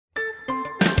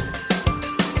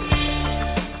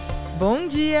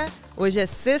dia! Hoje é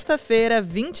sexta-feira,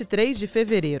 23 de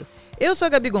fevereiro. Eu sou a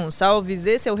Gabi Gonçalves,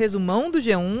 esse é o resumão do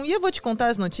G1 e eu vou te contar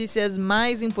as notícias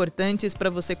mais importantes para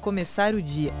você começar o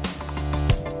dia.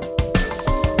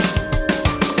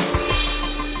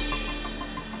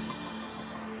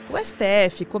 O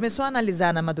STF começou a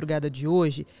analisar na madrugada de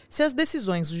hoje se as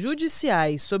decisões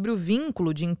judiciais sobre o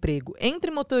vínculo de emprego entre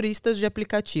motoristas de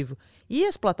aplicativo e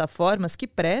as plataformas que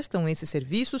prestam esses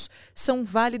serviços são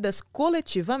válidas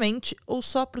coletivamente ou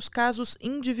só para os casos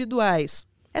individuais.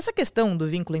 Essa questão do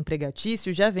vínculo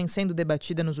empregatício já vem sendo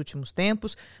debatida nos últimos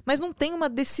tempos, mas não tem uma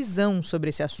decisão sobre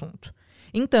esse assunto.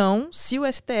 Então, se o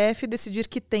STF decidir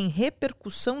que tem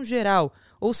repercussão geral,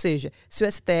 ou seja, se o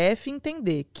STF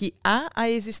entender que há a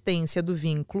existência do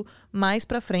vínculo, mais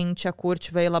para frente a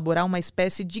Corte vai elaborar uma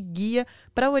espécie de guia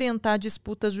para orientar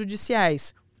disputas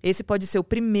judiciais. Esse pode ser o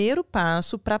primeiro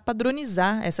passo para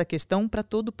padronizar essa questão para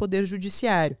todo o Poder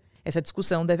Judiciário. Essa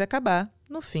discussão deve acabar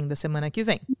no fim da semana que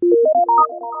vem.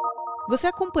 Você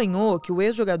acompanhou que o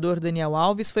ex-jogador Daniel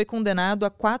Alves foi condenado a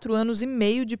 4 anos e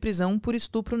meio de prisão por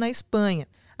estupro na Espanha.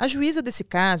 A juíza desse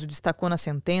caso destacou na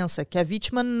sentença que a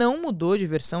vítima não mudou de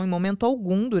versão em momento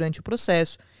algum durante o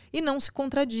processo e não se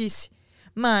contradisse.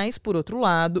 Mas, por outro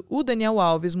lado, o Daniel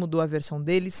Alves mudou a versão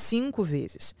dele 5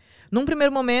 vezes. Num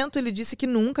primeiro momento, ele disse que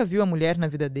nunca viu a mulher na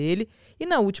vida dele e,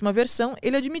 na última versão,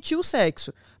 ele admitiu o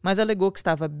sexo, mas alegou que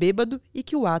estava bêbado e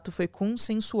que o ato foi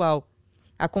consensual.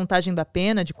 A contagem da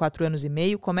pena de 4 anos e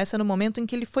meio começa no momento em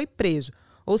que ele foi preso,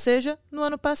 ou seja, no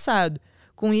ano passado.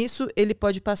 Com isso, ele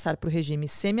pode passar para o regime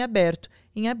semiaberto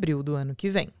em abril do ano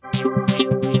que vem.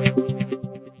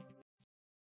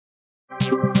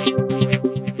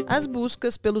 As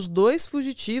buscas pelos 2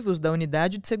 fugitivos da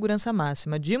Unidade de Segurança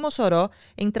Máxima de Mossoró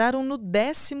entraram no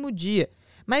 10º dia.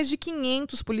 Mais de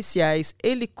 500 policiais,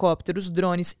 helicópteros,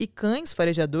 drones e cães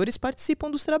farejadores participam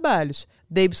dos trabalhos.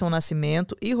 Deibson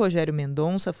Nascimento e Rogério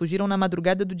Mendonça fugiram na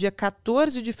madrugada do dia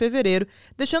 14 de fevereiro,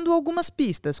 deixando algumas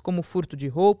pistas, como furto de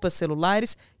roupas,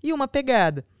 celulares e uma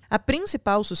pegada. A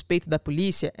principal suspeita da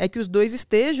polícia é que os 2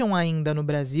 estejam ainda no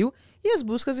Brasil e as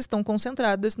buscas estão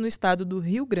concentradas no estado do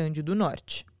Rio Grande do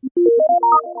Norte.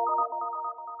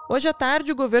 Hoje à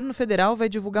tarde, o governo federal vai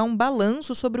divulgar um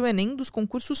balanço sobre o Enem dos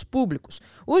concursos públicos.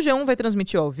 O G1 vai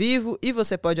transmitir ao vivo e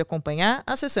você pode acompanhar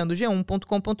acessando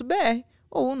g1.com.br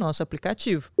ou o nosso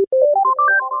aplicativo.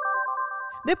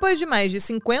 Depois de mais de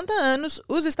 50 anos,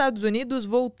 os Estados Unidos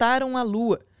voltaram à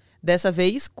Lua, dessa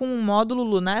vez com um módulo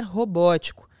lunar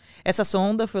robótico. Essa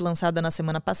sonda foi lançada na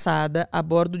semana passada a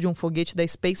bordo de um foguete da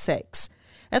SpaceX.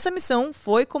 Essa missão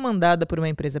foi comandada por uma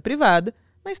empresa privada,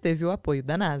 mas teve o apoio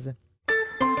da NASA.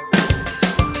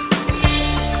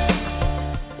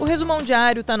 O Resumão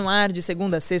Diário está no ar de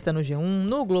segunda a sexta no G1,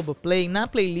 no Globoplay, na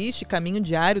playlist Caminho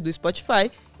Diário do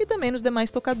Spotify e também nos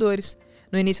demais tocadores.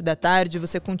 No início da tarde,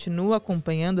 você continua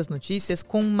acompanhando as notícias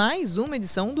com mais uma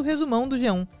edição do Resumão do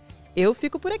G1. Eu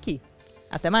fico por aqui.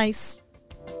 Até mais!